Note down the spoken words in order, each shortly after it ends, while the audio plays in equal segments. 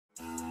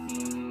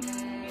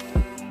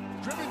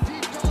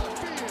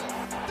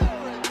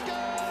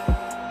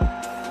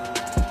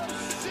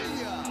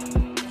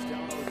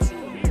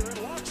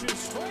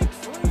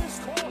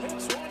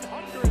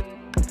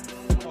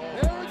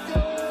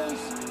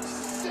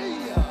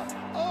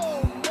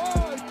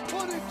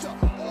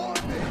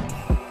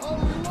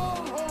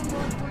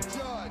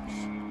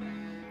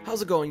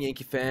How's it going,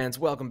 Yankee fans?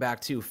 Welcome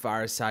back to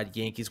Fireside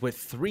Yankees with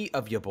three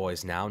of your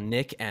boys now,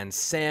 Nick and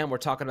Sam. We're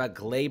talking about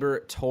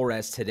Gleyber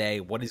Torres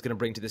today, what he's going to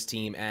bring to this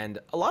team, and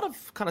a lot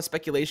of kind of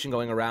speculation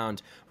going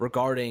around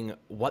regarding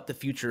what the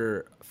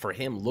future for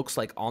him looks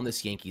like on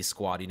this Yankees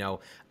squad. You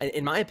know,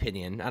 in my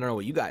opinion, I don't know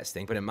what you guys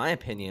think, but in my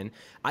opinion,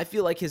 I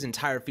feel like his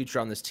entire future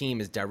on this team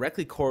is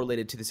directly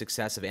correlated to the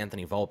success of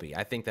Anthony Volpe.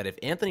 I think that if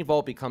Anthony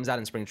Volpe comes out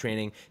in spring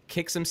training,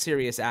 kicks some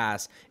serious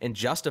ass, and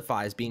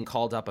justifies being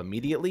called up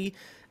immediately,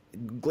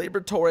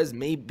 Gleyber Torres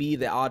may be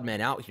the odd man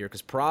out here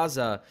because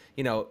Peraza,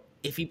 you know,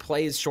 if he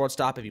plays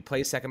shortstop, if he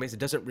plays second base, it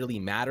doesn't really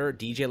matter.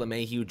 DJ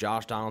LeMahieu,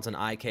 Josh Donaldson,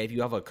 IK, if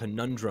you have a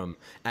conundrum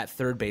at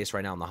third base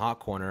right now in the hot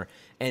corner,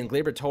 and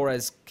Gleyber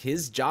Torres,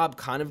 his job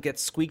kind of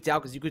gets squeaked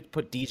out because you could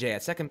put DJ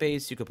at second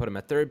base, you could put him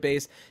at third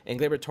base, and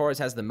Gleyber Torres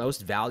has the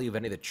most value of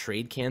any of the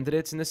trade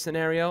candidates in this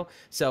scenario.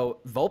 So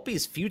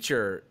Volpe's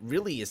future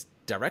really is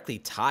directly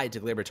tied to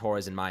Gleyber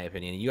Torres, in my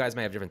opinion. You guys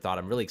may have a different thought.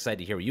 I'm really excited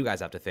to hear what you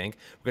guys have to think.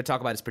 We're going to talk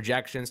about his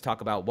projections,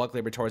 talk about what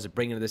Gleyber Torres is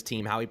bringing to this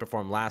team, how he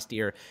performed last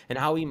year, and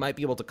how he might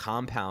be able to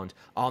compound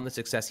on the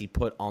success he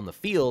put on the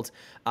field.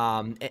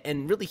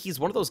 And really, he's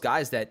one of those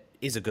guys that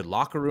is a good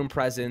locker room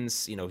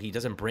presence. You know, he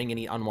doesn't bring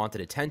any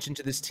unwanted attention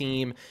to this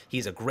team.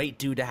 He's a great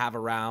dude to have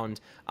around.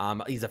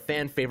 He's a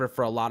fan favorite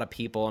for a lot of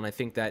people, and I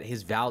think that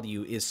his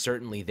value is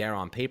certainly there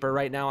on paper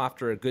right now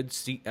after a good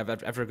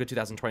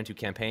 2022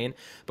 campaign.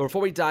 But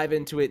before we dive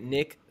into it,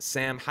 Nick,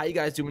 Sam, how you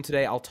guys doing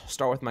today? I'll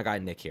start with my guy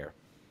Nick here.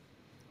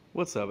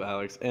 What's up,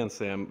 Alex and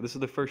Sam? This is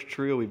the first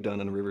trio we've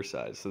done on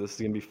Riverside, so this is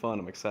going to be fun.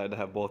 I'm excited to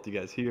have both you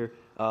guys here.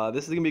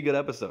 This is going to be a good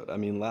episode. I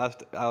mean,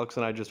 Alex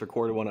and I just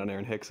recorded one on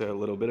Aaron Hicks a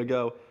little bit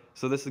ago,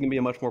 so this is going to be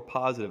a much more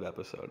positive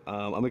episode.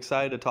 I'm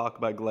excited to talk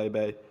about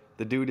Gleyber.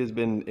 The dude has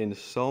been in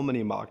so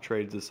many mock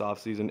trades this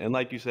offseason, and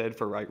like you said,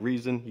 for right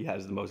reason. He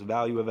has the most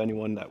value of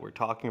anyone that we're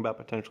talking about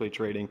potentially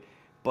trading.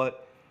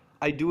 But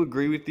I do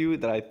agree with you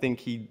that I think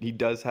he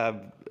does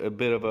have a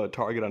bit of a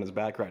target on his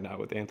back right now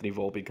with Anthony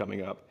Volpe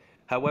coming up.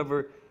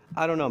 However,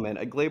 I don't know, man.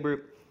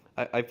 Gleyber,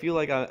 I feel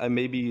like I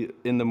may be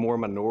in the more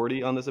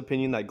minority on this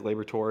opinion that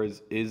Gleyber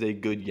Torres is a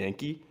good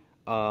Yankee.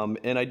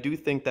 And I do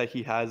think that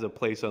he has a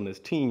place on this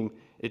team.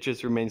 It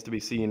just remains to be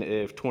seen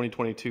if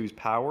 2022's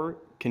power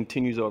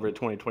continues over to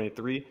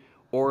 2023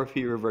 or if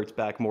he reverts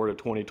back more to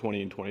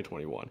 2020 and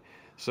 2021.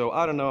 So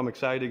I don't know. I'm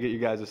excited to get you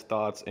guys'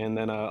 thoughts. And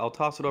then I'll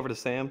toss it over to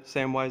Sam.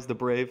 Sam Wise, the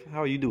Brave.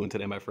 How are you doing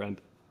today, my friend?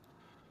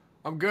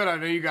 I'm good. I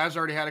know you guys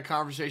already had a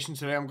conversation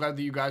today. I'm glad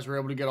that you guys were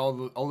able to get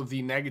all of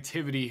the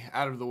negativity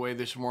out of the way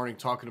this morning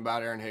talking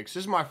about Aaron Hicks.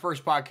 This is my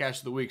first podcast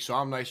of the week, so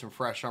I'm nice and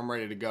fresh. I'm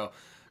ready to go.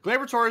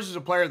 Gleyber Torres is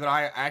a player that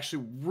I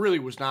actually really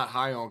was not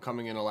high on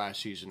coming into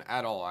last season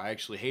at all. I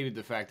actually hated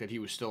the fact that he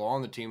was still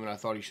on the team, and I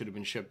thought he should have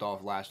been shipped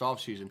off last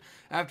offseason.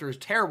 After his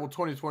terrible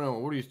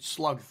 2021, what did he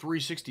slug,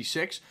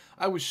 366?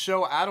 I was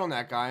so out on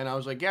that guy, and I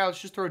was like, yeah, let's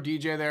just throw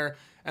DJ there.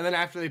 And then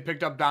after they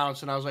picked up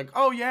Donaldson, I was like,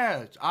 oh, yeah,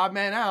 it's odd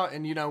man out.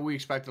 And, you know, we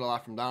expected a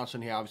lot from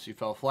Donaldson. He obviously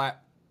fell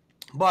flat.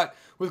 But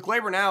with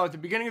Gleyber now, at the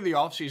beginning of the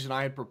offseason,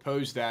 I had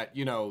proposed that,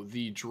 you know,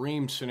 the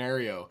dream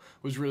scenario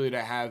was really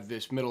to have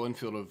this middle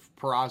infield of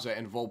Peraza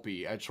and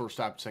Volpe at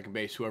shortstop and second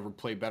base. Whoever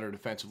played better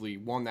defensively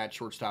won that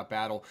shortstop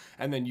battle.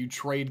 And then you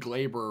trade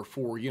Gleyber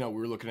for, you know,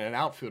 we were looking at an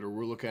outfielder. We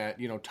were looking at,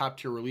 you know,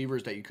 top-tier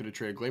relievers that you could have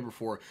traded Gleyber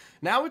for.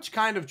 Now it's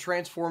kind of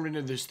transformed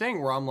into this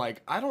thing where I'm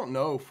like, I don't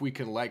know if we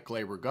can let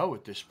Gleyber go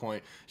at this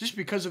point. Just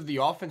because of the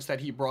offense that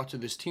he brought to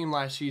this team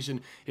last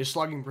season, his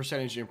slugging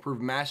percentage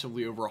improved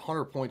massively, over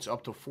 100 points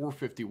up to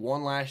 451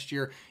 last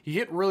year. He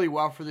hit really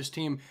well for this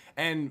team,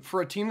 and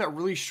for a team that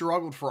really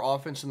struggled for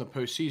offense in the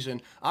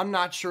postseason, I'm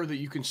not sure that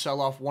you can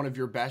sell off one of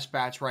your best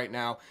bats right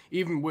now,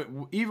 even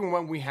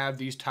when we have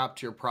these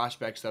top-tier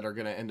prospects that are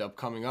going to end up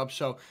coming up.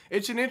 So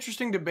it's an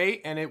interesting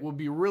debate, and it will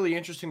be really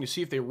interesting to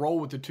see if they roll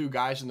with the two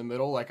guys in the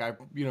middle like I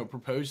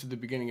proposed at the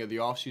beginning of the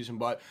offseason.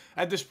 But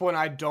at this point,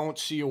 I don't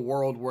see a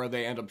world where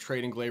they end up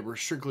trading Gleyber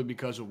strictly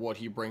because of what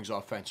he brings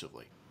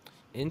offensively.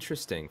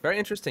 Interesting. Very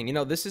interesting. You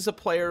know, this is a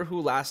player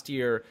who last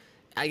year,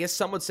 I guess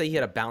some would say he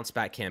had a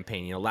bounce-back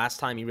campaign. You know, last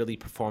time he really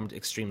performed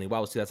extremely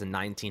well was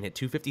 2019, hit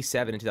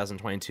 257 in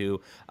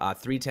 2022,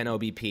 310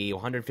 OBP,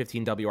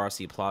 115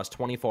 WRC+,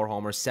 24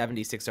 homers,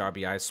 76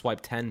 RBIs,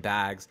 swiped 10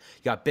 bags.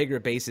 He got bigger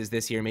bases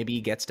this year. Maybe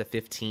he gets to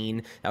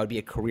 15. That would be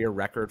a career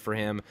record for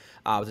him.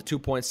 Was a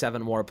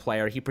 2.7 WAR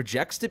player. He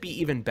projects to be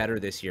even better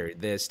this year.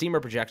 The Steamer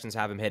projections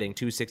have him hitting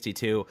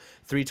 262,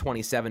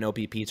 327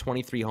 OBP,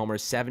 23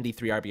 homers,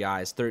 73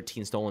 RBIs,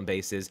 13 stolen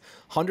bases,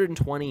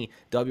 120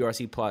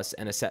 WRC+,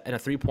 and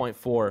a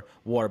 3.4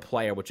 WAR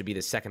player, which would be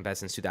the second best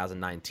since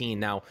 2019.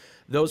 Now,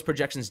 those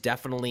projections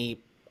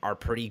definitely are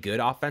pretty good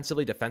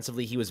offensively.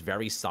 Defensively, he was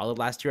very solid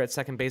last year at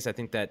second base. I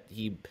think that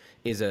he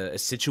is a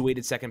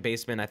situated second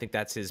baseman. I think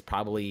that's his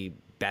probably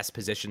best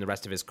position the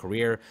rest of his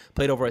career.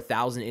 Played over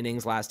 1,000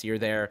 innings last year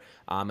there.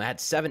 Had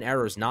 7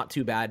 errors, not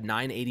too bad.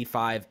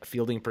 985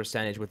 fielding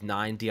percentage with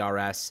 9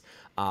 DRS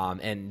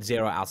and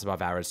 0 outs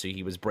above average, so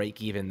he was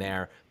break even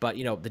there. But,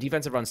 you know, the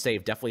defensive run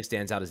save definitely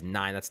stands out as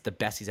 9. That's the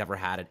best he's ever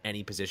had at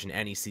any position,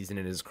 any season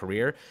in his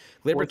career.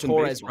 Gleyber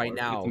Torres right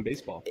now. In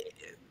baseball.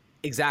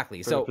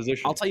 Exactly. for the So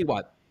position. I'll tell you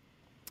what,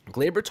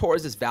 Gleyber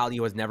Torres'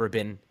 value has never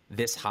been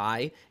this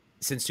high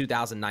since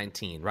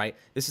 2019, right?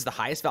 This is the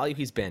highest value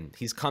he's been.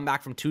 He's come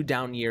back from 2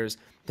 down years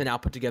to now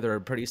put together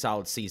a pretty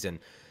solid season.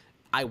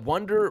 I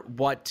wonder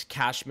what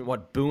Cashman,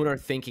 what Boone are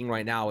thinking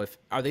right now.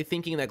 Are they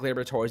thinking that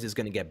Gleyber Torres is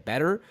going to get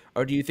better,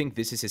 or do you think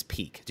this is his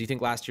peak? Do you think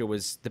last year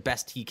was the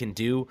best he can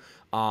do,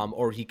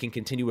 or he can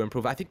continue to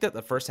improve? I think that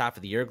the first half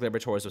of the year,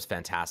 Gleyber Torres was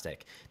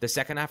fantastic. The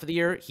second half of the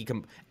year,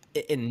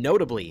 and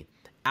notably,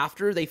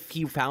 after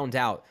he found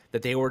out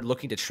that they were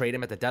looking to trade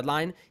him at the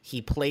deadline,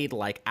 he played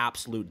like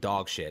absolute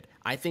dog shit.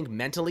 I think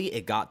mentally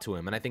it got to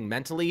him, and I think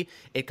mentally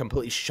it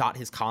completely shot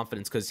his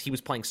confidence because he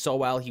was playing so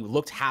well. He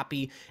looked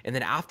happy, and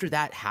then after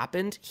that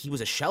happened, he was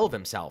a shell of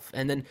himself.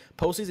 And then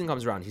postseason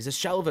comes around, he's a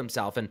shell of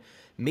himself, and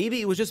maybe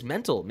it was just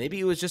mental. Maybe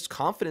it was just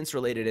confidence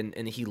related,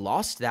 and he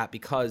lost that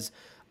because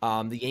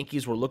the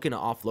Yankees were looking to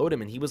offload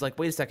him, and he was like,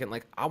 wait a second,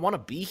 like, I want to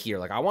be here.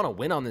 Like, I want to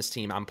win on this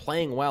team. I'm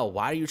playing well.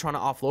 Why are you trying to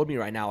offload me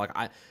right now?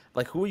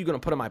 Like, who are you going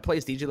to put in my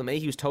place? DJ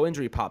LeMahieu's toe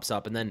injury pops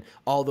up, and then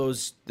all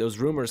those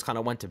rumors kind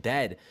of went to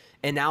bed,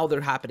 and now they're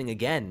happening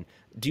again.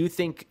 Do you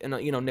think, and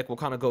Nick, we'll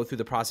kind of go through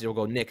the process. We'll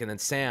go Nick and then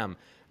Sam.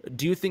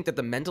 Do you think that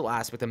the mental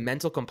aspect, the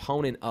mental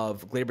component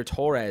of Gleyber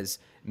Torres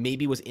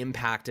maybe was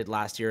impacted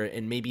last year,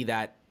 and maybe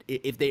that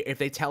if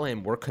they tell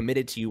him we're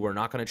committed to you, we're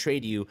not going to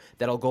trade you,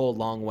 that'll go a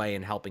long way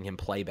in helping him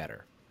play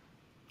better?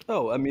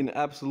 Oh, I mean,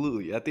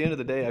 absolutely. At the end of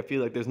the day, I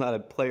feel like there's not a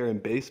player in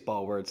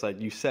baseball where it's like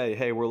you say,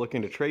 "Hey, we're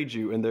looking to trade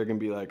you," and they're gonna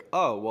be like,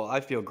 "Oh, well, I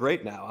feel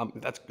great now.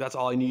 That's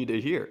all I need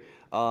to hear."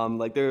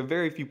 Like there are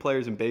very few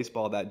players in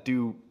baseball that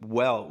do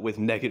well with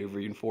negative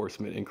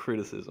reinforcement and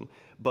criticism.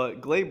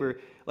 But Glaber,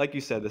 like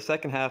you said, the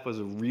second half was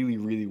a really,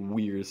 really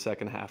weird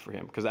second half for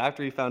him because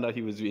after he found out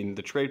he was in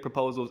the trade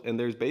proposals and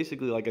there's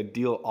basically like a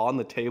deal on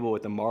the table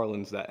with the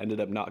Marlins that ended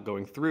up not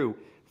going through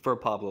for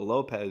Pablo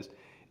Lopez,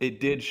 it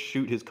did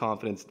shoot his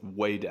confidence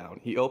way down.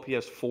 He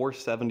OPS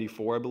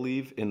 474, I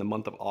believe, in the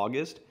month of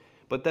August.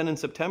 But then in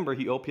September,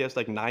 he OPS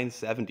like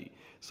 970.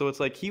 So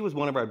it's like he was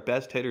one of our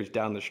best hitters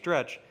down the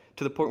stretch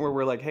to the point where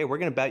we're like, hey, we're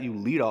going to bat you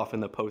leadoff in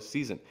the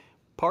postseason.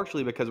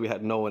 Partially because we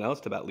had no one else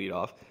to bat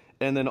leadoff.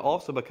 And then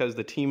also because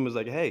the team was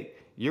like, hey,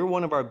 you're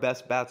one of our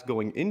best bats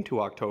going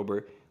into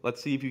October.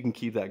 Let's see if you can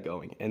keep that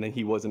going. And then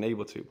he wasn't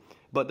able to.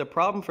 But the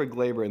problem for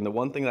Glaber, and the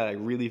one thing that I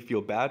really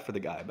feel bad for the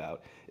guy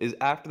about, is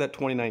after that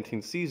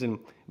 2019 season,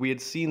 we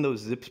had seen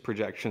those ZiPS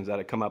projections that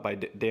had come out by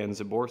Dan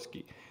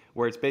Szymborski,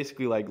 where it's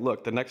basically like,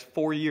 look, the next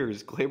 4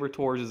 years, Gleyber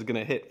Torres is going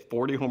to hit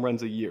 40 home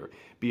runs a year,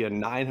 be a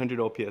 900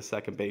 OPS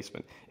second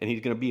baseman, and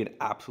he's going to be an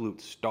absolute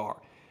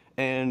star.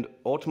 And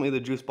ultimately, the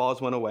juice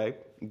balls went away.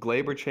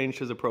 Glaber changed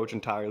his approach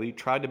entirely,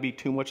 tried to be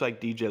too much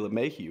like DJ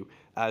LeMahieu,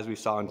 as we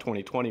saw in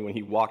 2020 when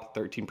he walked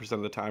 13%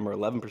 of the time or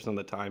 11% of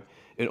the time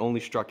and only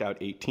struck out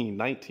 18,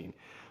 19.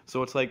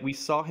 So it's like we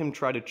saw him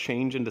try to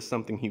change into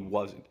something he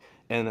wasn't.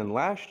 And then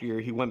last year,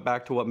 he went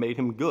back to what made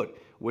him good,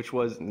 which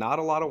was not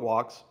a lot of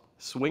walks,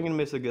 swing and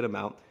miss a good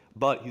amount,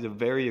 but he's a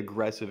very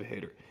aggressive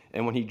hitter.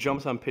 And when he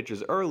jumps on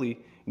pitches early,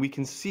 we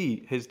can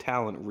see his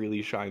talent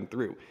really shine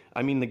through.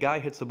 I mean, the guy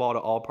hits the ball to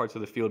all parts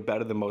of the field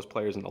better than most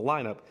players in the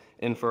lineup.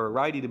 And for a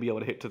righty to be able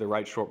to hit to the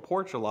right short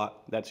porch a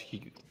lot, that's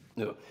huge.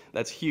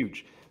 That's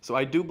huge. So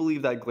I do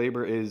believe that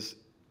Glaber is,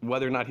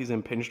 whether or not he's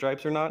in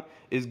pinstripes or not,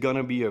 is going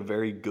to be a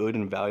very good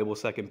and valuable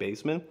second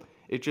baseman.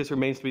 It just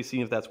remains to be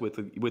seen if that's with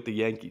the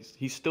Yankees.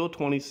 He's still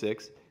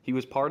 26. He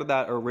was part of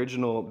that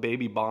original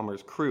Baby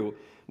Bombers crew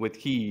with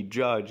he,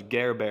 Judge,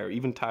 Gerber,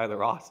 even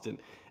Tyler Austin.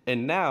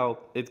 And now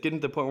it's getting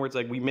to the point where it's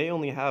like we may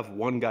only have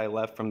one guy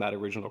left from that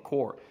original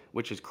core,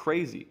 which is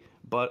crazy.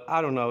 But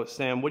I don't know,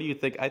 Sam, what do you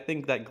think? I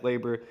think that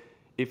Glaber,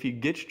 if he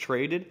gets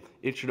traded,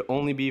 it should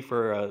only be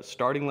for a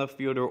starting left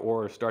fielder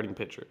or a starting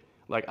pitcher.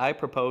 Like I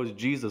propose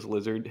Jesus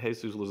Lizard,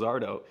 Jesus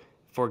Luzardo,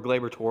 for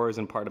Gleyber Torres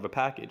and part of a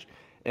package.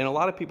 And a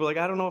lot of people are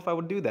like, I don't know if I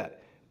would do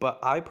that. But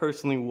I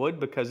personally would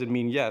because it'd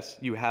mean, yes,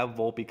 you have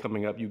Volpe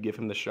coming up, you give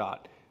him the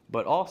shot.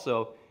 But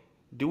also,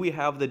 do we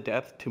have the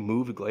depth to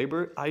move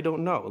Glaber? I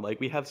don't know. Like,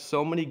 we have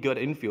so many good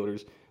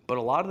infielders, but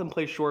a lot of them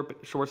play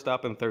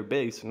shortstop and third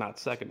base, not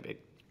second base.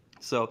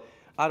 So,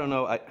 I don't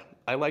know.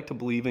 I like to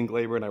believe in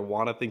Glaber, and I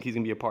want to think he's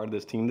going to be a part of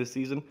this team this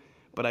season,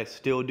 but I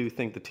still do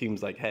think the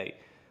team's like, hey,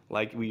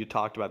 like we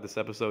talked about this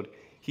episode,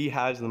 he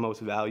has the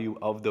most value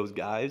of those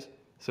guys,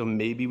 so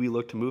maybe we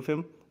look to move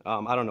him.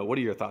 I don't know. What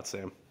are your thoughts,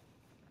 Sam?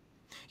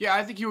 Yeah,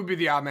 I think he would be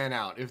the odd man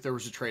out if there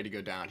was a trade to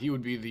go down. He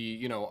would be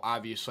the,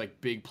 obvious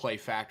big play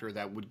factor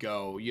that would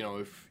go,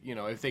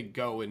 if they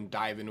go and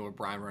dive into a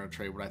Brian Reynolds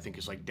trade, what I think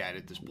is dead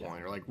at this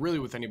point, or really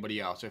with anybody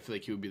else, I feel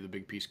like he would be the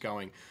big piece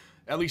going.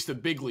 At least the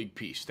big league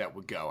piece that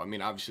would go. I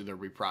mean, obviously there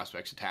would be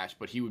prospects attached,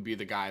 but he would be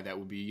the guy that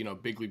would be,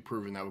 big league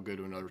proven that would go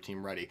to another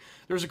team ready.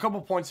 There's a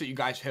couple points that you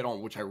guys hit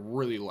on, which I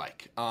really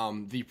like.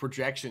 The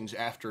projections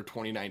after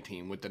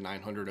 2019 with the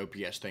 900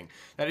 OPS thing.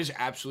 That is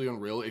absolutely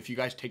unreal. If you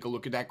guys take a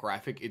look at that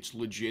graphic, it's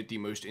legit the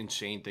most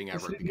insane thing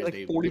ever. Because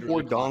they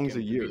 44 dongs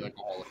a year. Like a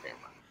Hall of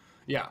Famer.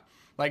 Yeah.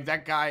 Like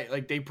that guy,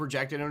 like they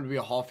projected him to be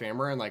a Hall of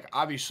Famer, and like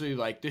obviously,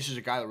 like this is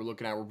a guy that we're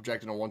looking at. We're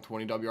projecting a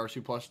 120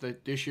 WRC plus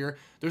this year.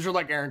 Those are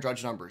like Aaron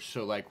Judge numbers,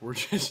 so like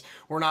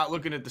we're not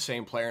looking at the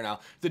same player now.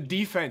 The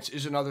defense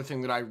is another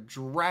thing that I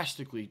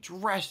drastically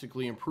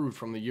improved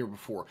from the year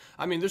before.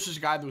 I mean, this is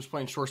a guy that was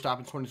playing shortstop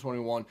in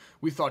 2021.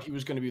 We thought he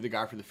was going to be the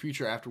guy for the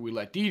future after we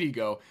let Didi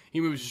go. He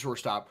moves to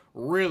shortstop,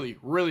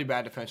 really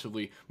bad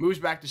defensively. Moves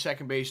back to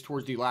second base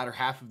towards the latter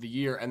half of the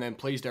year, and then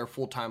plays there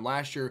full time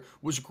last year.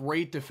 Was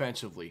great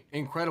defensively,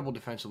 incredible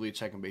defensively at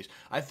second base.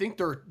 I think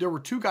there were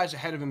two guys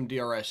ahead of him in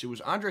DRS. It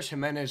was Andres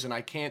Jimenez, and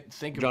I can't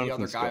think of the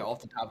other guy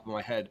off the top of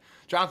my head.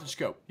 Jonathan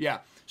Scope, yeah.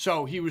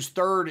 So he was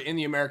third in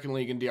the American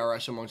League in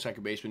DRS among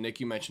second basemen.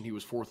 Nick, you mentioned he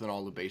was fourth in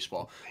all of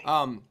baseball.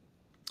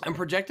 I'm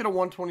projected a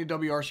 120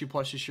 WRC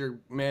plus this year,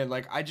 man.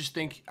 Like I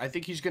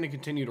think he's going to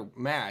continue to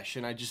mash,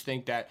 and I just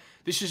think that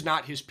this is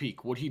not his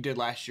peak. What he did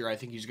last year, I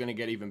think he's going to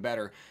get even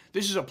better.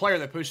 This is a player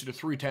that posted a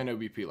 310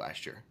 OBP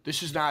last year.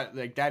 This is not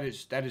like that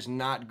is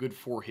not good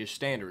for his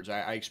standards.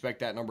 I expect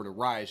that number to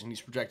rise, and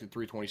he's projected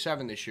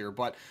 327 this year.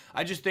 But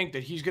I just think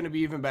that he's going to be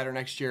even better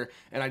next year,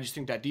 and I just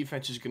think that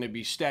defense is going to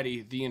be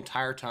steady the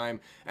entire time.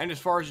 And as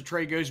far as the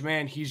trade goes,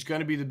 man, he's going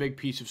to be the big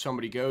piece if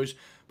somebody goes.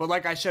 But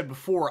like I said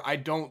before, I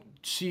don't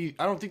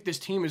think this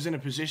team is in a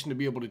position to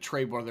be able to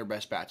trade one of their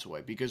best bats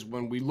away, because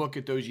when we look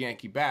at those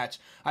Yankee bats,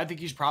 I think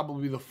he's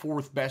probably the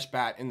fourth best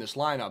bat in this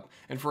lineup.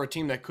 And for a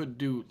team that could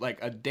do like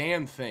a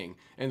damn thing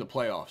in the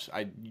playoffs,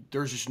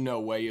 there's just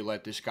no way you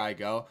let this guy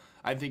go.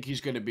 I think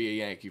he's going to be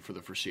a Yankee for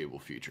the foreseeable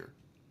future.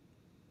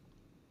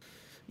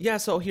 Yeah,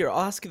 so here, I'll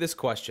ask you this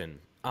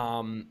question.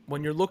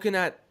 When you're looking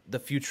at the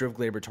future of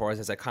Gleyber Torres,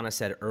 as I kind of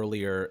said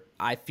earlier,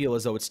 I feel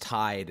as though it's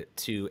tied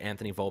to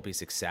Anthony Volpe's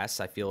success.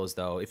 I feel as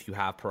though if you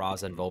have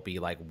Peraza and Volpe,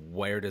 like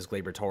where does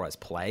Gleyber Torres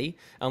play?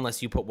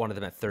 Unless you put one of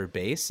them at third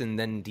base, and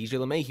then DJ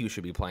LeMahieu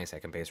should be playing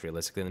second base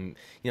realistically.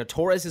 And,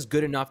 Torres is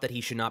good enough that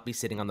he should not be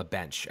sitting on the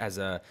bench as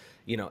a,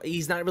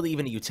 he's not really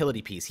even a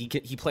utility piece. He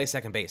plays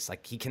second base.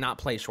 Like he cannot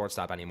play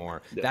shortstop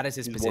anymore. Yeah, that is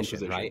his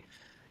position, right?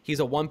 He's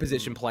a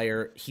one-position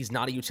player. He's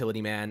not a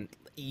utility man.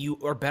 You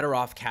are better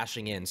off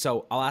cashing in.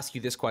 So I'll ask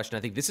you this question. I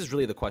think this is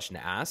really the question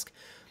to ask.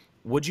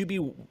 Would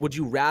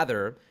you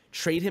rather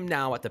trade him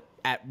now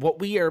at what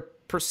we are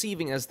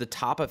perceiving as the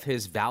top of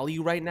his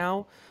value right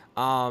now?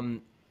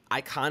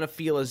 I kind of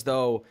feel as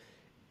though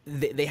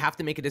they have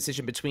to make a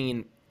decision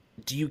between,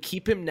 do you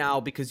keep him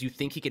now because you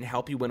think he can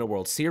help you win a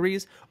World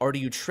Series, or do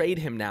you trade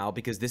him now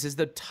because this is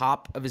the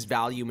top of his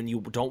value and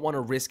you don't want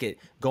to risk it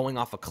going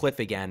off a cliff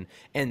again,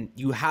 and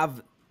you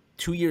have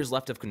 2 years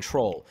left of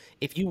control?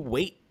 If you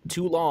wait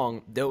too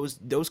long,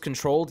 those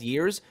controlled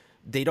years,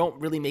 they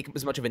don't really make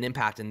as much of an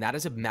impact, and that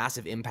is a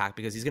massive impact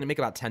because he's going to make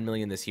about $10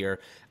 million this year,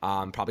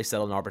 probably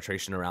settle an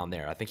arbitration around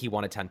there. I think he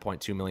wanted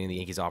 $10.2 million. The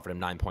Yankees offered him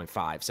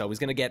 $9.5, so he's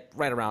going to get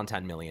right around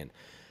 $10 million.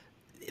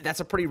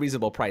 That's a pretty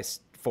reasonable price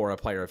for a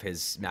player of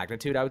his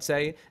magnitude, I would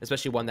say,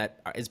 especially one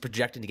that is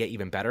projected to get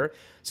even better.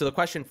 So the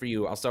question for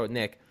you, I'll start with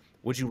Nick.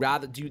 Would you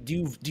rather do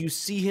you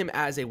see him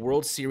as a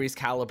World Series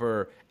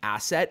caliber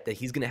asset that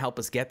he's going to help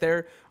us get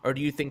there, or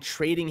do you think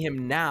trading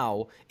him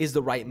now is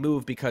the right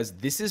move because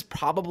this is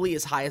probably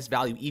his highest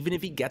value, even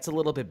if he gets a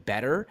little bit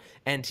better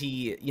and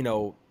he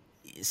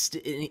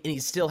he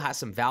still has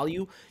some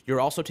value? You're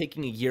also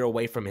taking a year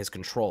away from his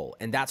control,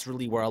 and that's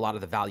really where a lot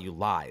of the value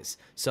lies.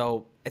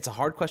 So it's a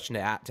hard question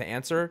to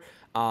answer.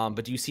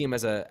 But do you see him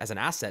as an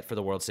asset for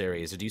the World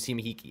Series, or do you see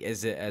him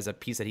as a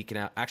piece that he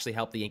can actually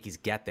help the Yankees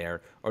get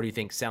there, or do you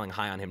think selling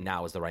high on him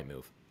now is the right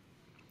move?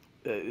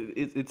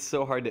 It's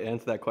so hard to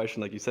answer that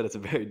question. Like you said, it's a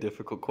very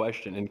difficult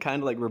question, and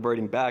kind of like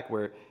reverting back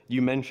where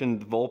you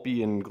mentioned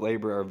Volpe and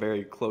Gleyber are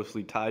very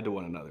closely tied to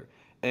one another.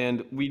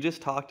 And we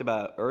just talked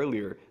about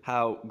earlier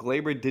how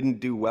Gleyber didn't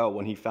do well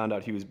when he found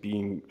out he was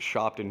being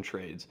shopped in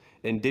trades,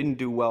 and didn't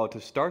do well to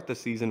start the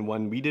season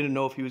when we didn't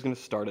know if he was going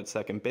to start at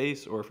second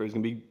base or if it was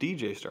going to be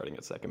DJ starting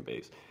at second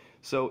base.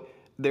 So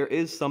there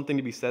is something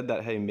to be said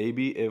that, hey,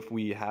 maybe if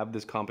we have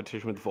this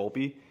competition with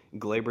Volpe,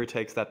 Gleyber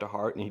takes that to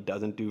heart and he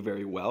doesn't do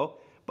very well.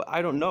 But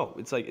I don't know.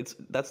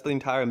 That's the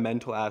entire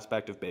mental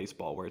aspect of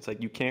baseball, where it's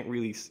like you can't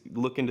really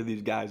look into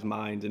these guys'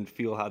 minds and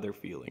feel how they're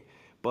feeling.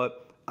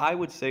 But I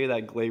would say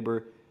that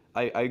Gleyber,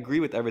 I agree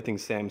with everything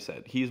Sam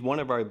said. He's one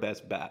of our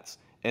best bats.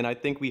 And I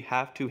think we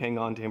have to hang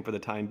on to him for the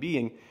time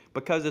being,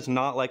 because it's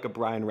not like a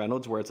Brian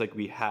Reynolds where it's like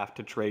we have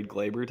to trade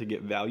Gleyber to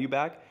get value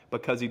back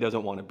because he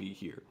doesn't want to be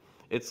here.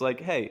 It's like,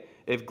 hey,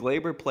 if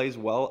Gleyber plays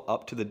well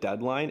up to the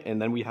deadline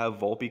and then we have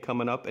Volpe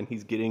coming up and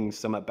he's getting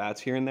some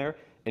at-bats here and there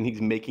and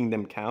he's making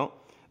them count,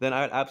 then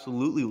I'd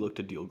absolutely look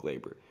to deal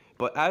Gleyber.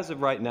 But as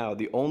of right now,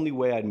 the only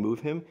way I'd move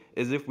him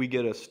is if we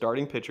get a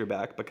starting pitcher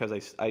back, because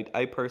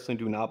I personally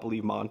do not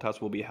believe Montas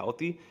will be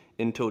healthy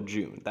until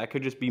June. That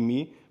could just be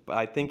me, but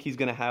I think he's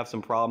going to have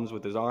some problems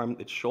with his arm.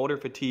 It's shoulder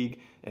fatigue,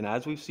 and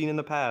as we've seen in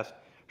the past,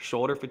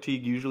 shoulder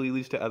fatigue usually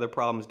leads to other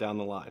problems down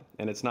the line.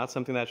 And it's not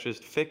something that's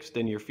just fixed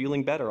and you're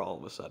feeling better all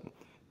of a sudden.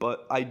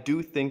 But I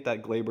do think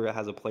that Gleyber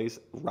has a place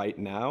right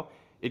now.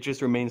 It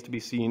just remains to be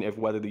seen if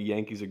whether the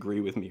Yankees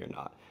agree with me or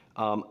not.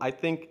 I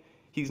think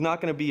He's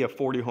not going to be a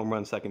 40 home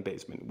run second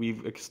baseman.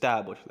 We've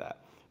established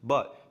that.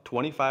 But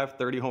 25,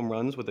 30 home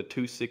runs with a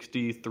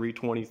 260,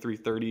 320,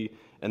 330,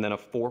 and then a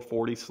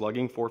 440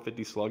 slugging,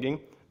 450 slugging,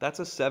 that's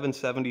a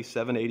 770,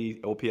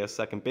 780 OPS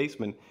second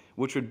baseman,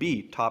 which would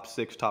be top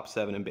 6, top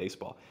 7 in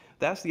baseball.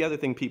 That's the other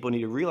thing people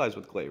need to realize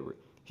with Gleyber.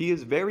 He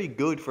is very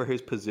good for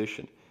his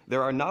position.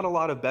 There are not a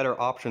lot of better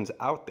options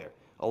out there.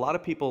 A lot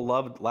of people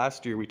loved,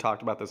 last year we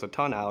talked about this a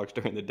ton, Alex,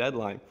 during the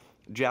deadline,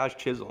 Jazz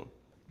Chisholm.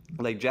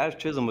 Like, Jazz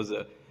Chisholm was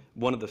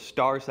one of the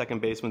star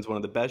second basemen, one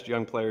of the best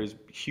young players,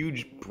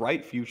 huge,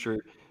 bright future,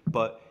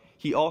 but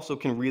he also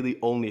can really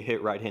only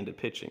hit right-handed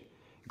pitching.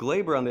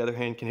 Gleyber, on the other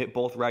hand, can hit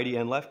both righty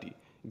and lefty.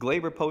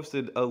 Gleyber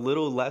posted a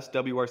little less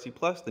WRC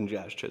plus than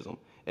Jazz Chisholm,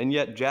 and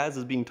yet Jazz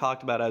is being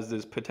talked about as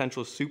this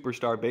potential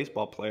superstar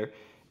baseball player,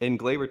 and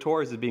Gleyber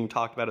Torres is being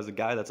talked about as a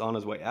guy that's on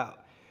his way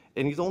out.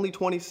 And he's only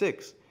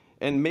 26.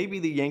 And maybe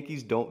the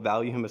Yankees don't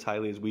value him as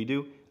highly as we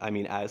do. I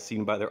mean, as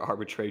seen by their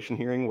arbitration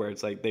hearing, where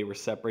it's like they were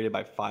separated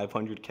by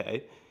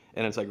 $500K.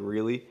 And it's like,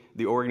 really?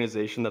 The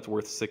organization that's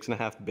worth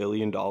 $6.5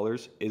 billion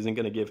isn't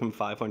going to give him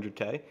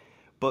 $500K?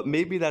 But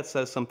maybe that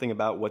says something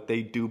about what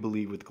they do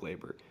believe with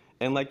Gleyber.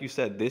 And like you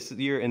said, this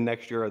year and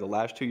next year are the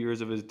last 2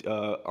 years of his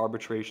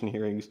arbitration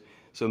hearings.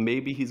 So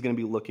maybe he's going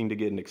to be looking to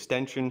get an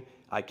extension.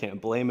 I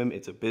can't blame him.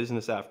 It's a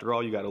business after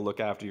all. You got to look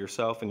after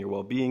yourself and your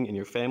well-being and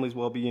your family's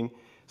well-being.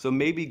 So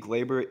maybe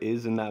Gleyber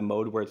is in that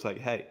mode where it's like,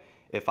 hey,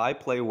 if I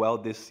play well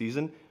this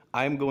season,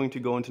 I'm going to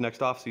go into next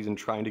offseason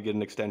trying to get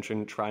an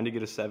extension, trying to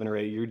get a 7 or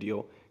 8 year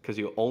deal, because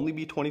he'll only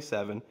be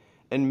 27,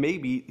 and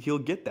maybe he'll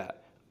get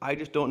that. I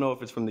just don't know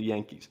if it's from the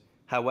Yankees.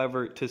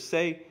 However, to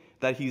say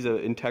that he's an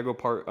integral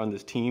part on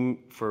this team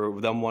for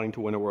them wanting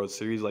to win a World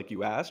Series like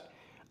you asked,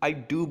 I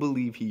do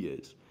believe he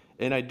is.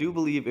 And I do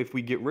believe if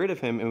we get rid of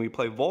him and we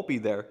play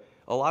Volpe there,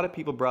 a lot of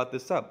people brought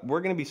this up.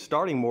 We're going to be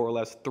starting more or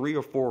less 3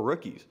 or 4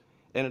 rookies.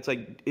 And it's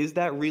like, is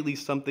that really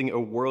something a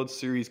World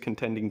Series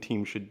contending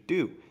team should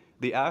do?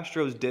 The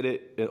Astros did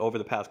it over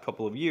the past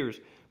couple of years,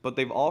 but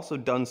they've also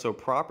done so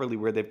properly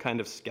where they've kind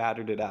of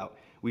scattered it out.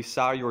 We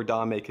saw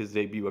Yordan make his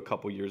debut a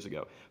couple years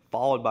ago,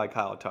 followed by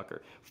Kyle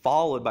Tucker,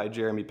 followed by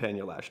Jeremy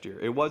Pena last year.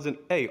 It wasn't,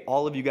 hey,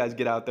 all of you guys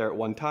get out there at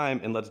one time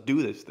and let's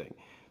do this thing.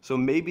 So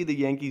maybe the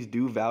Yankees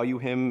do value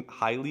him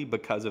highly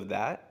because of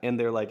that, and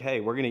they're like, hey,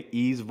 we're going to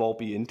ease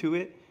Volpe into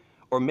it.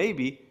 Or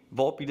maybe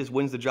Volpe just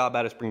wins the job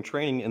out of spring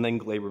training and then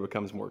Gleyber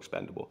becomes more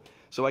expendable.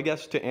 So I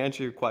guess to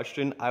answer your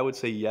question, I would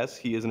say yes,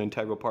 he is an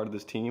integral part of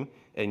this team,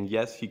 and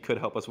yes, he could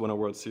help us win a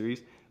World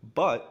Series.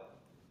 But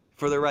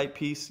for the right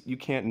piece, you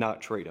can't not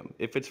trade him.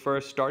 If it's for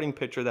a starting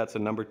pitcher that's a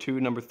number 2,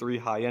 number 3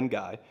 high-end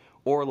guy,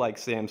 or like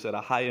Sam said,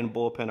 a high-end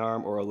bullpen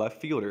arm or a left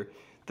fielder,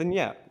 then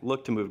yeah,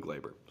 look to move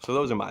Gleyber. So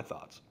those are my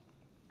thoughts.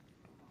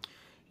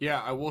 Yeah,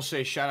 I will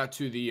say shout out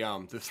to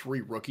the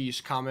 3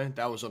 rookies comment.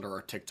 That was under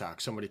our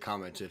TikTok. Somebody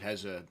commented,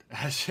 has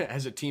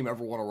a team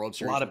ever won a World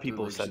Series? A lot of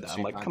people said that.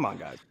 I'm like, come on,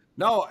 guys.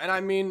 No, and I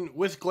mean,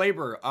 with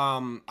Gleyber,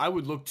 I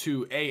would look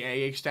to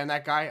extend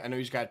that guy. I know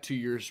he's got 2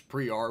 years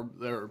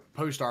pre-arb or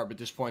post-arb at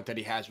this point that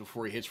he has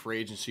before he hits free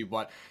agency.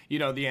 But, you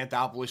know, the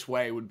Anthopoulos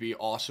way would be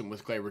awesome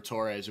with Gleyber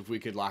Torres if we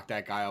could lock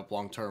that guy up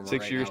long-term.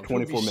 6 years,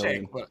 $24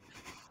 million.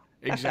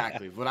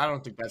 Exactly, but I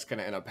don't think that's going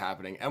to end up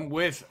happening. And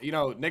with, you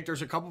know, Nick,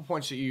 there's a couple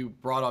points that you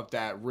brought up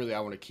that really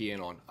I want to key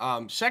in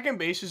on. Second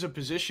base is a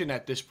position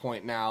at this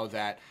point now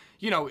that,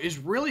 you know, is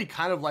really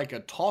kind of like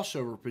a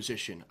toss-over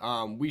position.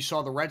 We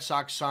saw the Red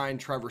Sox sign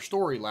Trevor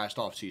Story last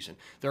offseason.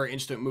 Their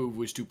instant move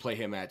was to play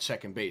him at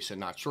second base and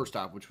not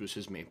shortstop, which was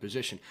his main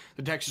position.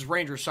 The Texas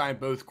Rangers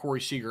signed both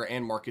Corey Seager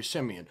and Marcus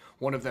Semien.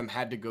 One of them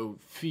had to go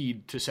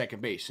feed to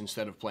second base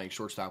instead of playing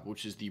shortstop,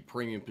 which is the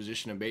premium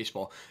position in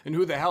baseball. And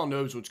who the hell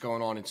knows what's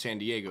going on in San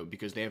Diego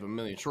because they have a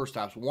million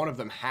shortstops. One of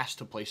them has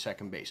to play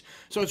second base.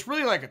 So it's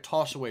really like a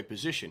toss-away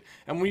position.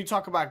 And when you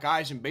talk about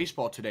guys in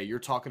baseball today, you're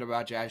talking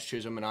about Jazz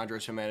Chisholm and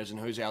Andres Gimenez and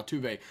Jose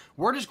Altuve.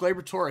 Where does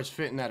Gleyber Torres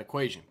fit in that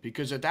equation?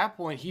 Because at that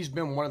point, he's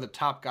been one of the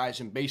top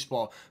guys in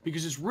baseball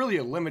because it's really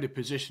a limited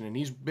position, and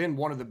he's been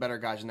one of the better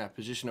guys in that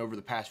position over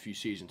the past few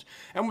seasons.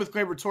 And with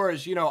Gleyber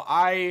Torres, you know,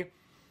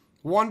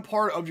 one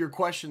part of your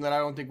question that I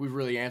don't think we've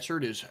really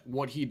answered is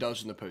what he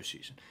does in the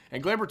postseason.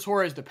 And Gleyber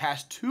Torres, the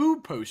past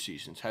 2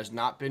 postseasons, has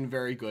not been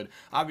very good.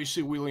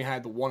 Obviously, we only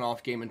had the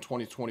one-off game in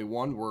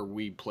 2021 where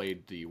we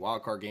played the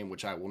wild card game,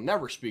 which I will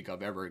never speak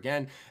of ever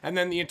again. And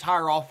then the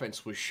entire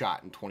offense was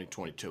shot in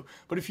 2022.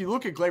 But if you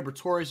look at Gleyber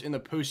Torres in the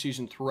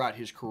postseason throughout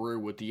his career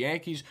with the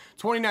Yankees,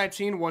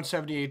 2019,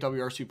 178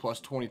 WRC+,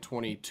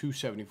 2020,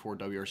 274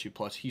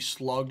 WRC+. He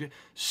slugged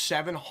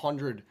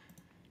 700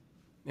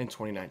 in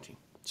 2019.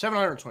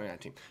 700 in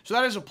 2019. So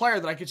that is a player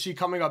that I could see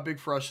coming up big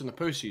for us in the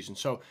postseason.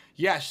 So,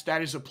 yes,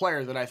 that is a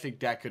player that I think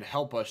that could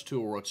help us to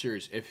a World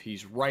Series if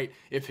he's right,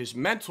 if his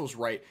mental's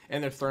right,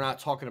 and if they're not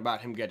talking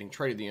about him getting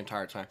traded the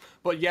entire time.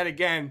 But yet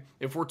again,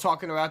 if we're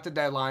talking about the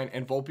deadline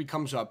and Volpe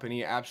comes up and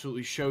he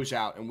absolutely shows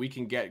out and we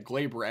can get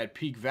Gleyber at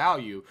peak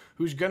value,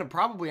 who's going to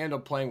probably end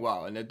up playing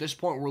well. And at this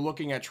point, we're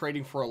looking at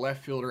trading for a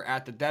left fielder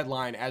at the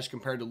deadline as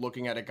compared to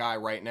looking at a guy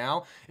right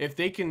now. If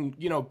they can,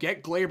 you know,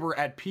 get Gleyber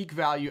at peak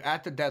value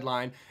at the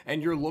deadline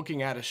and you're you're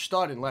looking at a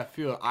stud in left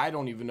field, I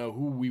don't even know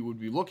who we would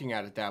be looking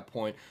at that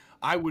point.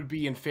 I would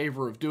be in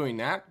favor of doing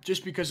that,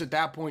 just because at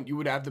that point you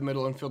would have the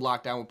middle infield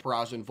locked down with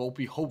Peraza and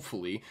Volpe,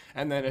 hopefully,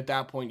 and then at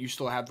that point you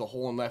still have the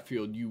hole in left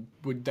field. You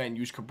would then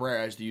use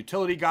Cabrera as the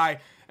utility guy,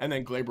 and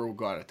then Gleyber will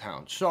go out of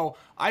town. So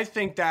I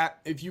think that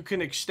if you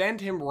can extend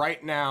him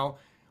right now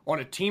on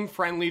a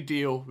team-friendly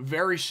deal,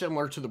 very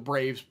similar to the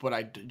Braves, but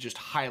I just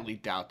highly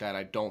doubt that.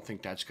 I don't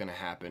think that's going to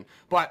happen.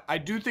 But I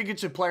do think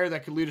it's a player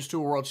that could lead us to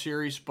a World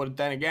Series, but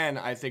then again,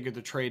 I think at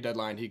the trade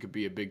deadline, he could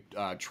be a big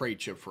trade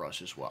chip for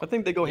us as well. I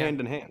think they go hand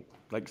in hand.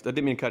 Like, I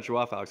didn't mean to cut you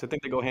off, Alex. I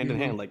think they go hand in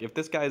hand. Like, if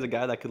this guy is a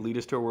guy that could lead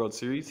us to a World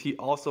Series, he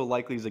also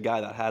likely is a guy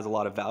that has a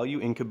lot of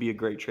value and could be a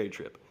great trade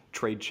chip.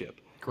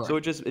 Correct. So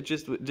it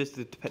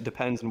just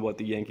depends on what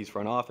the Yankees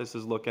front office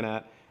is looking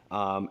at.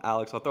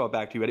 Alex, I'll throw it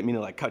back to you. I didn't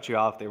mean to cut you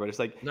off there, but it's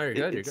like, no, you're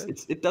good. You're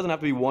good. It doesn't have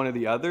to be one or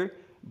the other.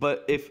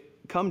 But if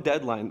come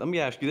deadline, let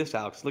me ask you this,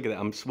 Alex. Look at that.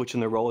 I'm switching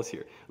the roles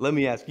here. Let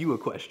me ask you a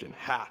question.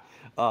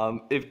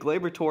 If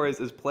Gleyber Torres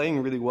is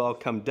playing really well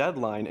come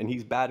deadline and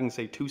he's batting,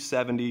 say,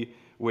 270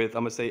 with,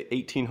 I'm going to say,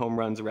 18 home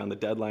runs around the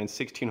deadline,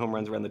 16 home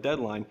runs around the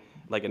deadline,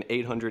 like an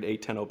 800,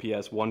 810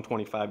 OPS,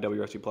 125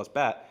 WRC plus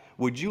bat,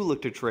 would you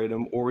look to trade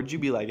him, or would you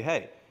be like,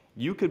 hey,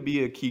 you could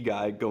be a key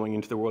guy going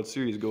into the World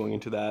Series, going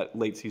into that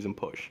late season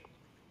push?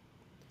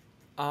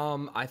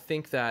 I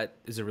think that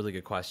is a really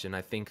good question.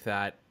 I think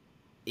that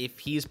if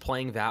he's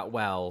playing that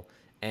well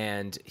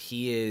and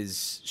he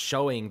is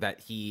showing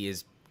that he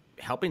is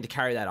helping to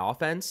carry that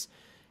offense,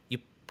 you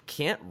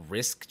can't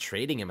risk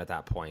trading him at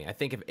that point. I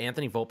think if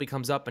Anthony Volpe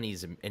comes up and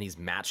he's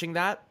matching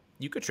that,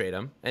 you could trade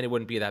him and it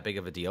wouldn't be that big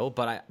of a deal.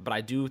 But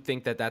I do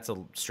think that that's a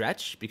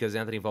stretch because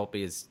Anthony Volpe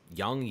is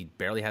young. He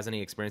barely has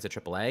any experience at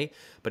AAA,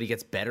 but he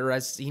gets better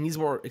as he needs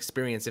more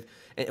experience.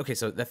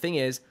 So the thing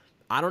is,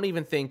 I don't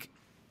even think.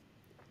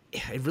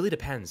 It really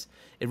depends.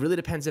 It really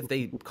depends if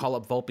they call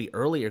up Volpe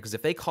earlier, because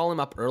if they call him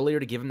up earlier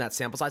to give him that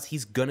sample size,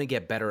 he's going to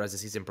get better as the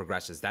season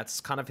progresses.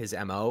 That's kind of his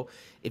MO.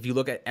 If you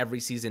look at every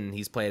season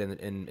he's played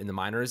in the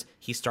minors,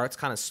 he starts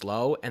kind of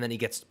slow, and then he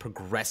gets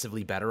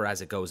progressively better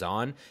as it goes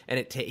on.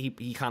 And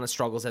he kind of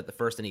struggles at the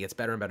first, and he gets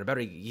better and better and better.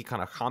 He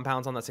kind of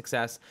compounds on that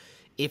success.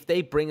 If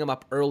they bring him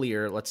up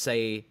earlier, let's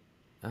say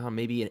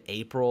maybe in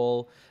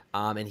April,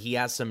 and he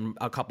has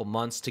a couple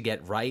months to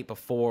get right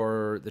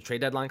before the trade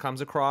deadline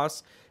comes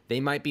across, they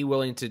might be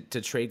willing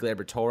to trade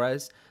Gleyber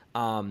Torres.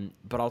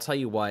 But I'll tell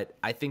you what,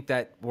 I think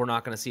that we're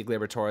not going to see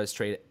Gleyber Torres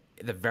trade.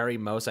 The very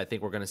most, I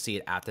think we're going to see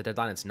it at the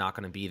deadline. It's not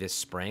going to be this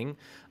spring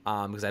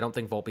because I don't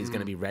think Volpe is going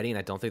to be ready, and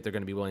I don't think they're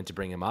going to be willing to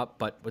bring him up.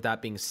 But with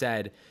that being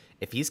said,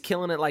 if he's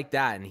killing it like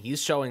that and he's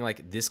showing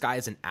like this guy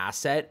is an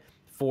asset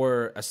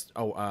for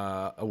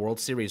a World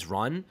Series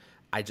run,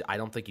 I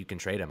don't think you can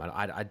trade him.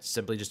 I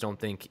simply just don't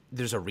think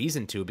there's a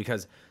reason to,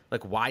 because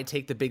like, why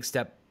take the big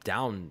step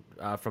down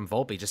from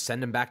Volpe? Just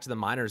send him back to the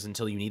minors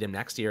until you need him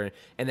next year,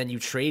 and then you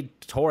trade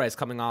Torres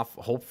coming off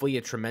hopefully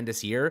a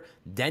tremendous year.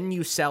 Then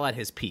you sell at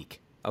his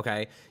peak.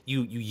 Okay,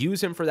 you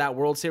use him for that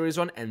World Series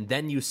run, and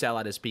then you sell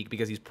at his peak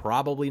because he's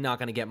probably not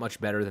going to get much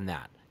better than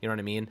that. You know what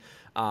I mean?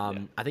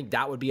 I think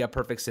that would be a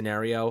perfect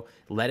scenario.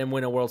 Let him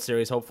win a World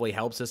Series. Hopefully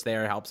helps us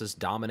there, helps us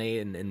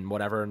dominate in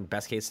whatever in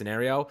best case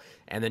scenario.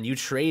 And then you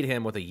trade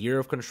him with a year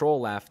of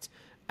control left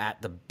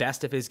at the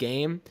best of his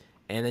game.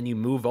 And then you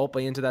move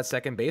Volpe into that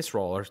second base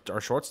role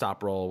or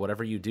shortstop role,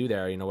 whatever you do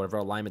there, whatever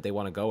alignment they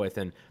want to go with.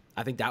 And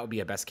I think that would be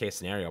a best case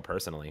scenario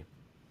personally.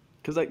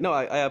 Because,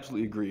 I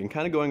absolutely agree. And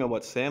kind of going on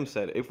what Sam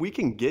said, if we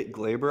can get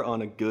Gleyber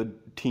on a good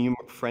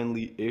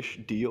team-friendly-ish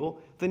deal,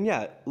 then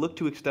yeah, look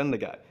to extend the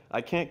guy. I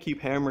can't keep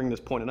hammering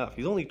this point enough.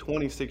 He's only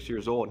 26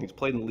 years old, and he's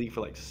played in the league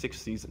for like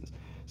 6 seasons.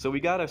 So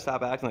we got to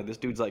stop acting like this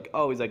dude's like,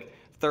 oh, he's like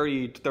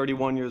 30,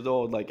 31 years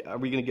old. Like, are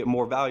we going to get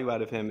more value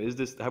out of him?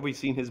 Have we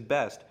seen his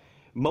best?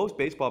 Most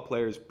baseball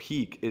players'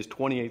 peak is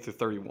 28 to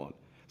 31.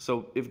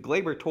 So if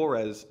Gleyber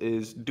Torres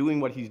is doing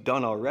what he's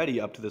done already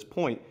up to this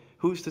point,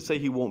 who's to say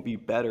he won't be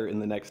better in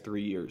the next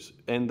 3 years?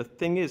 And the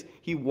thing is,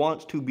 he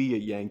wants to be a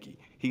Yankee.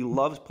 He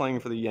loves playing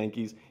for the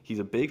Yankees. He's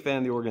a big fan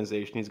of the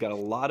organization. He's got a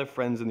lot of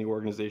friends in the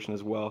organization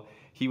as well.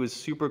 He was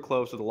super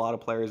close with a lot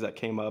of players that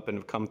came up and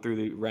have come through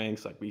the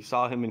ranks. Like, we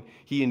saw him, and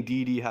he and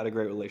Didi had a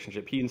great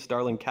relationship. He and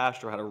Starlin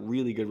Castro had a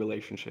really good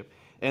relationship.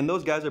 And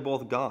those guys are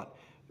both gone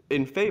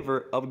in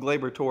favor of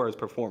Gleyber Torres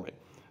performing.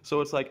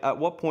 So it's like, at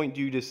what point do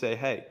you just say,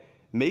 hey,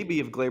 maybe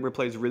if Gleyber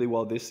plays really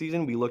well this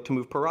season, we look to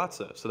move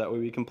Peraza so that way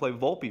we can play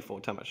Volpe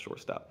full-time at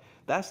shortstop.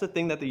 That's the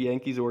thing that the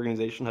Yankees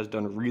organization has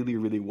done really,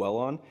 really well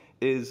on,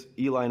 is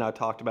Eli and I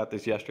talked about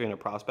this yesterday in a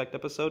prospect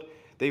episode.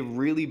 They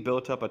really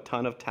built up a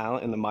ton of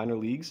talent in the minor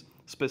leagues,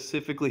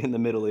 specifically in the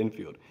middle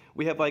infield.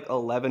 We have like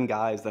 11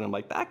 guys that I'm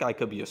like, that guy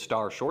could be a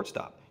star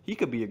shortstop. He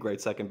could be a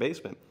great second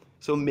baseman.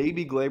 So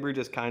maybe Gleyber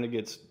just kind of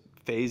gets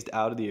phased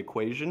out of the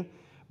equation.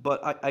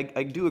 But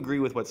I do agree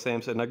with what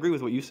Sam said, and I agree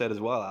with what you said as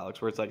well,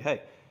 Alex, where it's like,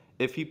 hey,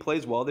 if he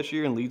plays well this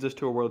year and leads us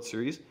to a World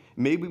Series,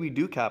 maybe we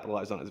do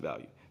capitalize on his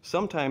value.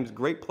 Sometimes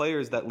great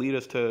players that lead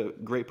us to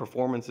great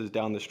performances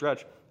down the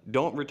stretch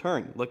don't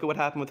return. Look at what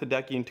happened with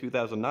Hideki in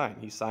 2009.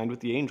 He signed with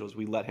the Angels.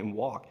 We let him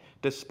walk,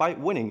 despite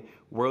winning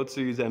World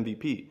Series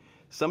MVP.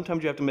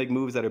 Sometimes you have to make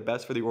moves that are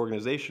best for the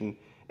organization,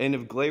 and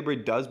if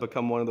Gleyber does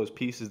become one of those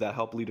pieces that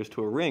help lead us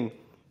to a ring,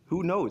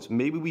 who knows?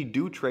 Maybe we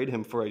do trade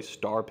him for a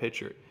star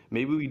pitcher.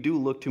 Maybe we do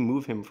look to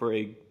move him for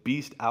a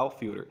beast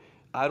outfielder.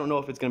 I don't know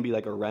if it's going to be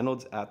like a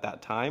Reynolds at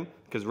that time,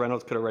 because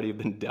Reynolds could already have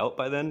been dealt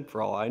by then,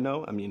 for all I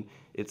know. I mean,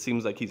 it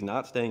seems like he's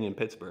not staying in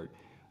Pittsburgh.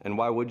 And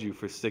why would you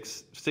for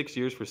six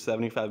years for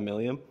 $75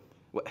 million?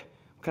 What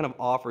kind of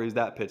offer is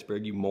that,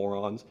 Pittsburgh, you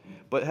morons?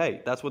 But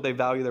hey, that's what they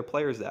value their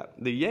players at.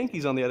 The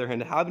Yankees, on the other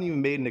hand, haven't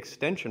even made an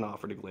extension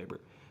offer to Gleyber.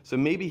 So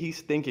maybe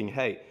he's thinking,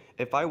 hey,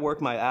 if I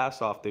work my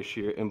ass off this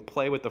year and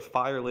play with the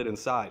fire lit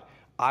inside,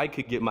 I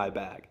could get my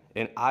bag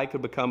and I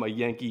could become a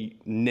Yankee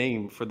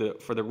name for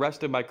the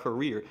rest of my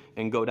career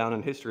and go down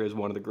in history as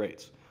one of the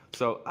greats.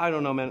 So I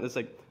don't know, man. It's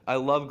like I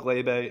love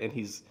Gleyber, and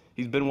he's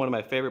been one of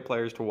my favorite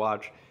players to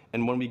watch.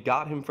 And when we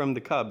got him from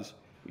the Cubs,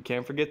 we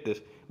can't forget this,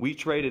 we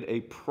traded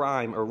a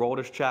prime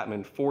Aroldis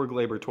Chapman for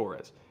Gleyber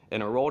Torres.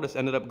 And Aroldis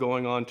ended up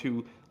going on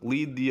to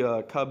lead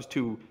the Cubs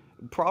to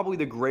probably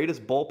the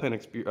greatest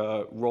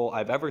bullpen role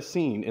I've ever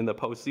seen in the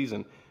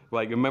postseason.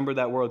 Like, remember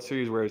that World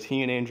Series where it's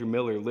he and Andrew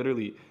Miller,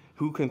 literally,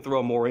 who can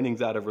throw more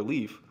innings out of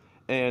relief?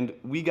 And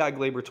we got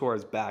Gleyber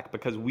Torres back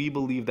because we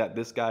believe that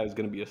this guy is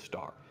going to be a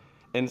star.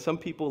 And some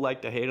people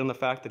like to hate on the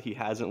fact that he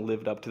hasn't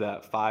lived up to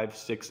that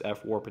 5-6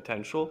 F-WAR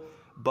potential,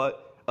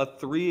 but a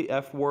 3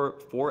 F-WAR,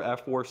 4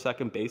 F-WAR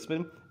second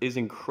baseman is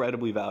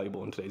incredibly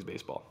valuable in today's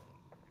baseball.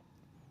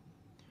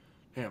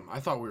 Damn, I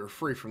thought we were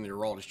free from the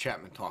Aroldis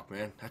Chapman talk,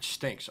 man. That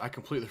stinks. I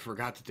completely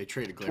forgot that they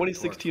traded Gleyber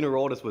 2016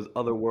 Aroldis was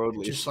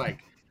otherworldly. Just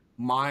like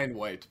mind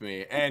wiped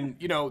me. And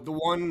you know, the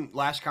one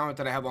last comment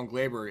that I have on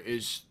Gleyber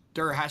is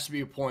there has to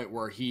be a point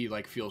where he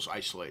like feels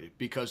isolated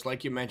because,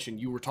 like you mentioned,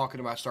 you were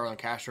talking about Starlin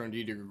Castro and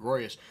Didi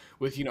Gregorius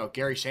with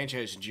Gary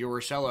Sanchez and Gio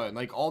Urshela and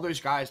like all those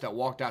guys that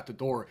walked out the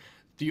door.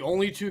 The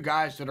only two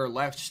guys that are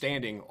left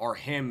standing are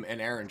him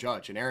and Aaron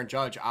Judge. And Aaron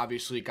Judge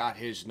obviously got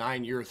his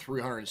 9-year,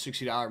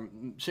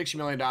 $60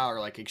 million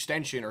like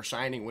extension or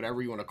signing,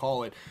 whatever you want to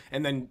call it.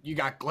 And then you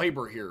got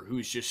Gleyber here,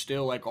 who's just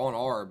still like on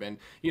ARB. And,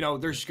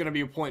 there's going to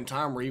be a point in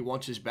time where he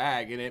wants his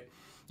bag. And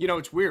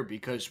it's weird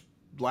because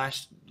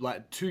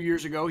 2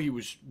 years ago, he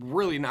was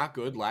really not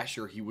good. Last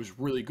year, he was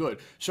really good.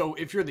 So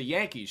if you're the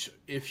Yankees,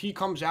 if he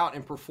comes out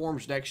and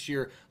performs next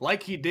year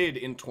like he did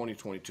in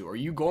 2022, are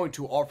you going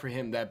to offer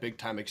him that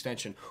big-time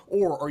extension?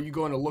 Or are you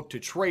going to look to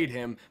trade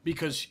him?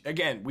 Because,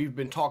 again, we've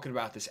been talking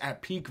about this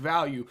at peak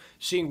value,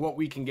 seeing what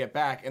we can get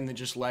back, and then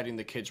just letting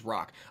the kids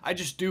rock. I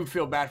just do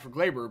feel bad for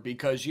Gleyber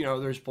because,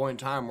 there's a point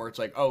in time where it's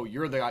like, oh,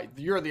 you're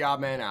the odd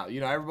man out.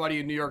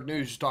 Everybody in New York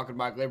News is talking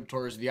about Gleyber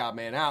Torres as the odd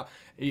man out.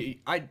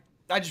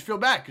 I just feel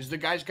bad because the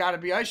guy's got to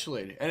be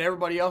isolated. And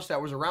everybody else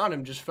that was around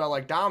him just fell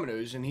like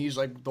dominoes. And he's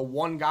like the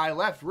one guy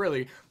left,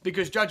 really,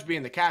 because Judge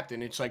being the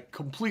captain, it's like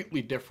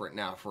completely different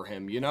now for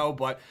him,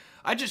 But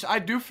I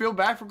do feel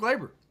bad for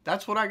Gleyber.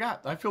 That's what I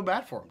got. I feel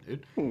bad for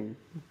him, dude.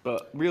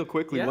 But real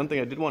quickly, One thing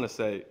I did want to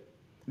say,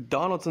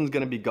 Donaldson's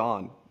going to be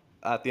gone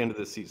at the end of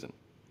this season.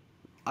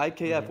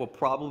 IKF will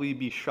probably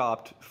be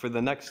shopped for the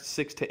next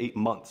 6 to 8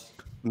 months.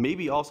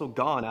 Maybe also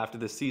gone after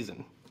this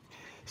season.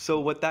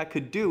 So what that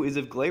could do is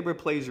if Gleyber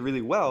plays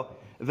really well,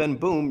 then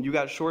boom, you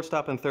got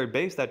shortstop and third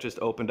base that just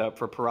opened up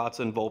for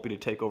Peraza and Volpe to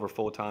take over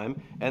full time,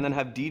 and then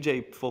have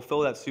DJ fulfill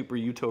that Super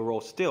Yuto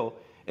role still,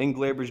 and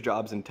Gleyber's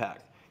job's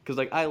intact.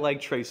 Because I like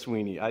Trey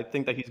Sweeney. I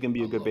think that he's going to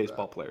be a good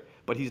baseball player,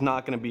 but he's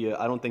not going to be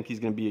I don't think he's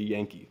going to be a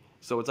Yankee.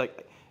 So it's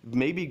like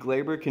maybe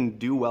Gleyber can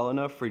do well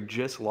enough for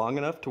just long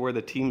enough to where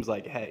the team's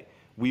like, hey,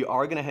 we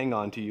are going to hang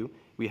on to you.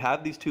 We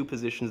have these two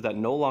positions that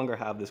no longer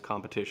have this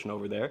competition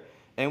over there.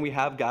 And we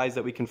have guys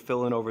that we can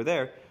fill in over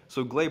there.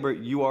 So,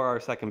 Gleyber, you are our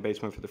second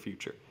baseman for the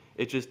future.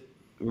 It just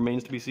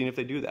remains to be seen if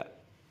they do that.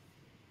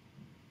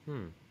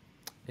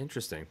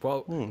 Interesting.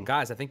 Well,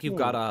 guys, I think you've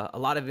got a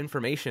lot of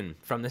information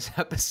from this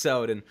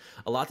episode and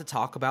a lot to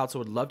talk about. So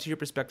would love to hear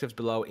perspectives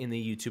below in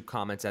the YouTube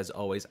comments as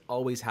always.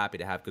 Always happy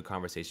to have good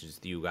conversations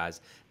with you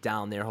guys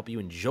down there. Hope you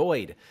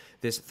enjoyed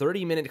this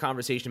 30-minute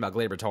conversation about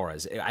Gleyber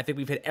Torres. I think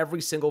we've hit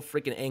every single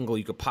freaking angle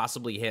you could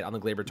possibly hit on the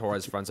Gleyber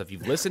Torres front. So if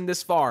you've listened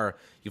this far,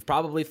 you've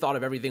probably thought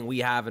of everything we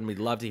have, and we'd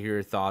love to hear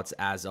your thoughts.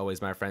 As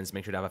always, my friends,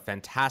 make sure to have a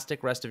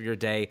fantastic rest of your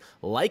day.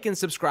 Like and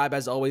subscribe,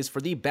 as always, for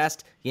the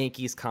best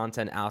Yankees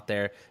content out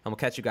there. And we'll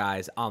catch you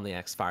guys on the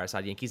next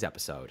Fireside Yankees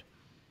episode.